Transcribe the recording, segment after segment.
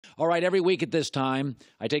All right, every week at this time,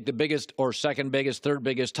 I take the biggest or second biggest, third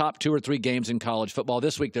biggest, top 2 or 3 games in college football.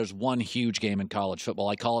 This week, there's one huge game in college football.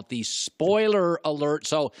 I call it the spoiler alert.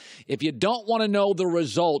 So if you don't want to know the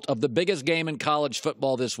result of the biggest game in college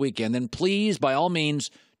football this weekend, then please, by all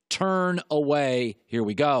means, turn away. Here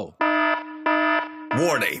we go.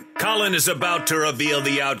 Warning, Colin is about to reveal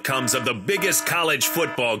the outcomes of the biggest college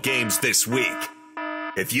football games this week.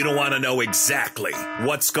 If you don't want to know exactly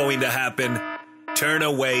what's going to happen, turn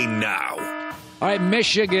away now. All right,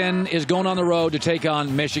 Michigan is going on the road to take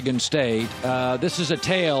on Michigan State. This is a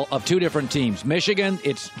tale of 2 different teams. Michigan,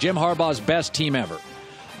 it's Jim Harbaugh's best team ever.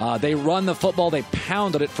 They run the football. They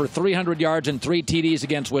pounded it for 300 yards and 3 TDs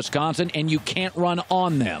against Wisconsin, and you can't run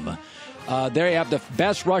on them. They have the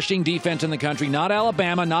best rushing defense in the country, not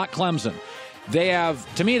Alabama, not Clemson.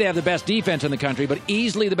 To me, they have the best defense in the country, but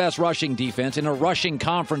easily the best rushing defense in a rushing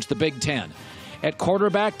conference, the Big Ten. At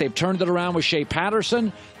quarterback, they've turned it around with Shea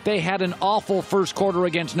Patterson. They had an awful first quarter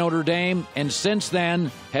against Notre Dame, and since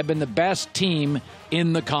then have been the best team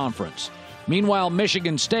in the conference. Meanwhile,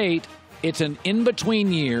 Michigan State, it's an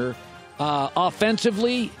in-between year.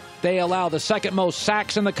 Offensively, they allow the second most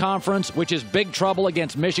sacks in the conference, which is big trouble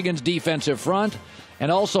against Michigan's defensive front.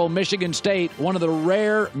 And also Michigan State, one of the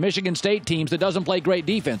rare Michigan State teams that doesn't play great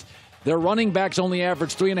defense. Their running backs only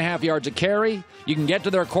average 3.5 yards a carry. You can get to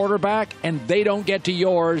their quarterback, and they don't get to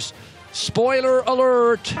yours. Spoiler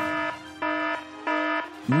alert.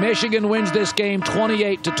 Michigan wins this game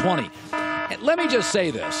 28-20. And let me just say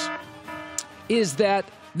this, is that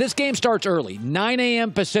this game starts early, 9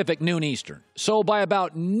 a.m. Pacific, noon Eastern. So by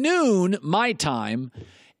about noon, my time,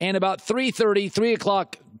 and about 3:30, 3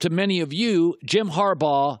 o'clock to many of you, Jim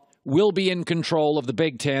Harbaugh will be in control of the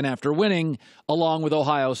Big Ten after winning along with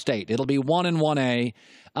Ohio State. It'll be 1-1A.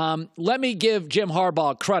 Let me give Jim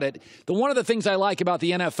Harbaugh credit. One of the things I like about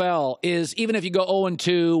the NFL is even if you go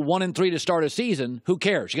 0-2, 1-3 to start a season, who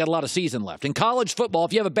cares? You got a lot of season left. In college football,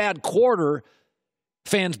 if you have a bad quarter,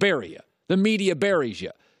 fans bury you. The media buries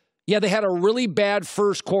you. Yeah, they had a really bad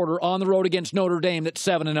first quarter on the road against Notre Dame that's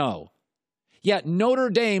 7-0. Yet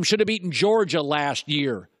Notre Dame should have beaten Georgia last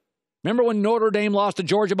year. Remember when Notre Dame lost to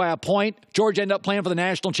Georgia by a point? Georgia ended up playing for the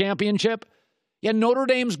national championship? Yeah, Notre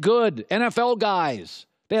Dame's good. NFL guys.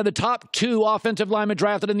 They had the top 2 offensive linemen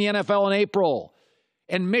drafted in the NFL in April.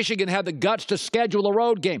 And Michigan had the guts to schedule a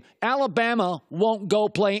road game. Alabama won't go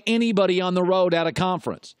play anybody on the road at a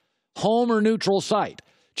conference. Home or neutral site.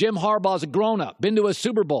 Jim Harbaugh's a grown-up, been to a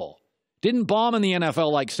Super Bowl. Didn't bomb in the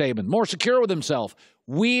NFL like Saban. More secure with himself.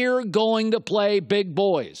 We're going to play big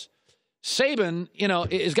boys. Saban,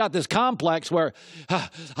 has got this complex where I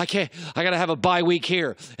got to have a bye week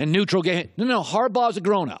here and neutral game. No, Harbaugh's a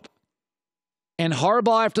grown-up. And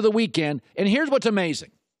Harbaugh after the weekend, and here's what's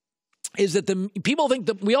amazing, is that the people think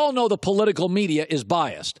that we all know the political media is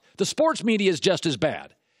biased. The sports media is just as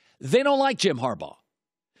bad. They don't like Jim Harbaugh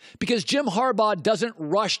because Jim Harbaugh doesn't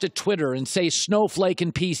rush to Twitter and say snowflake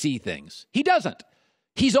and PC things. He doesn't.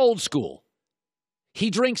 He's old school. He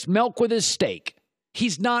drinks milk with his steak.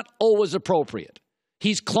 He's not always appropriate.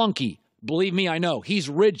 He's clunky. Believe me, I know. He's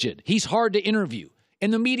rigid. He's hard to interview.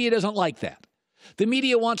 And the media doesn't like that. The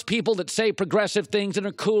media wants people that say progressive things and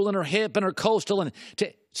are cool and are hip and are coastal and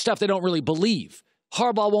stuff they don't really believe.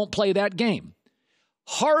 Harbaugh won't play that game.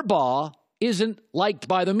 Harbaugh isn't liked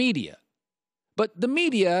by the media. But the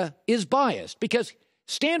media is biased because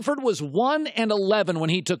Stanford was 1-11 when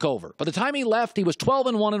he took over. By the time he left, he was 12-1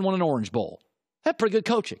 and won an Orange Bowl. That's pretty good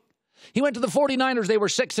coaching. He went to the 49ers. They were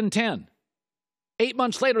 6-10. 8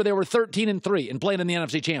 months later, they were 13-3 and played in the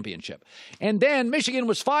NFC Championship. And then Michigan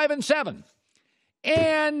was 5-7.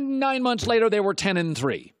 And 9 months later, they were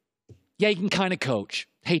 10-3. Yeah, he can kind of coach.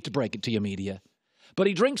 Hate to break it to you, media. But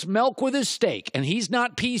he drinks milk with his steak, and he's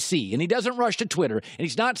not PC, and he doesn't rush to Twitter, and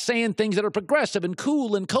he's not saying things that are progressive and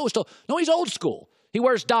cool and coastal. No, he's old school. He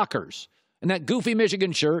wears Dockers and that goofy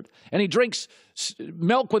Michigan shirt, and he drinks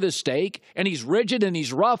milk with his steak, and he's rigid, and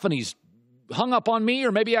he's rough, and he's hung up on me,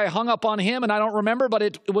 or maybe I hung up on him, and I don't remember, but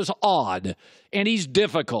it was odd, and he's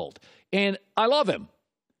difficult. And I love him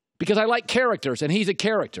because I like characters, and he's a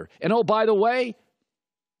character. And, oh, by the way,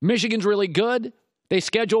 Michigan's really good. They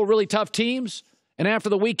schedule really tough teams. And after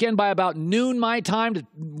the weekend, by about noon my time to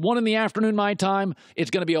 1 in the afternoon my time,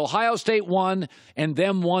 it's going to be Ohio State 1 and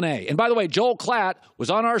them 1A. And by the way, Joel Klatt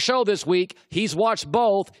was on our show this week. He's watched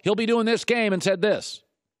both. He'll be doing this game and said this.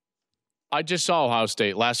 I just saw Ohio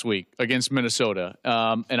State last week against Minnesota,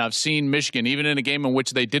 and I've seen Michigan, even in a game in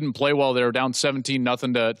which they didn't play well. They were down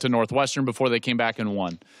 17-0 to Northwestern before they came back and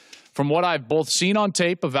won. From what I've both seen on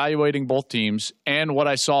tape evaluating both teams and what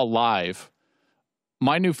I saw live,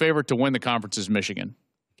 my new favorite to win the conference is Michigan.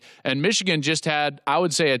 And Michigan just had, I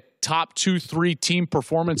would say, a top 2-3 team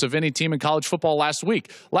performance of any team in college football last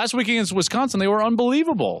week. Last week against Wisconsin, they were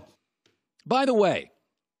unbelievable. By the way,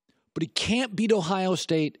 but he can't beat Ohio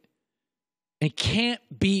State and can't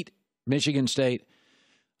beat Michigan State.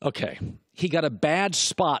 Okay, he got a bad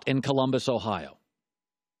spot in Columbus, Ohio.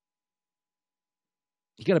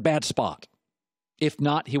 He got a bad spot. If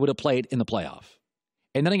not, he would have played in the playoff.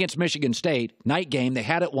 And then against Michigan State, night game, they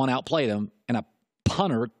had it one, outplayed them, and a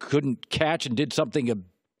punter couldn't catch and did something a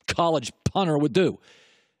college punter would do.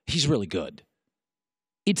 He's really good.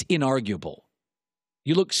 It's inarguable.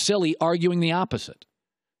 You look silly arguing the opposite.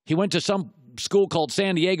 He went to some school called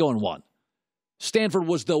San Diego and won. Stanford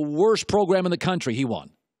was the worst program in the country. He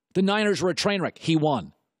won. The Niners were a train wreck. He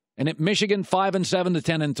won. And at Michigan, 5-7 to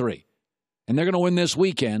 10-3. And they're going to win this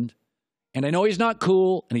weekend. And I know he's not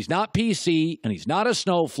cool, and he's not PC, and he's not a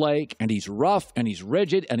snowflake, and he's rough, and he's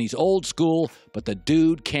rigid, and he's old school, but the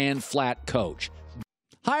dude can flat coach.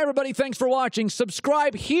 Hi, everybody. Thanks for watching.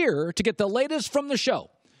 Subscribe here to get the latest from the show.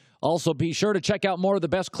 Also, be sure to check out more of the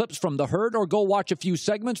best clips from The Herd or go watch a few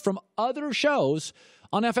segments from other shows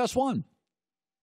on FS1.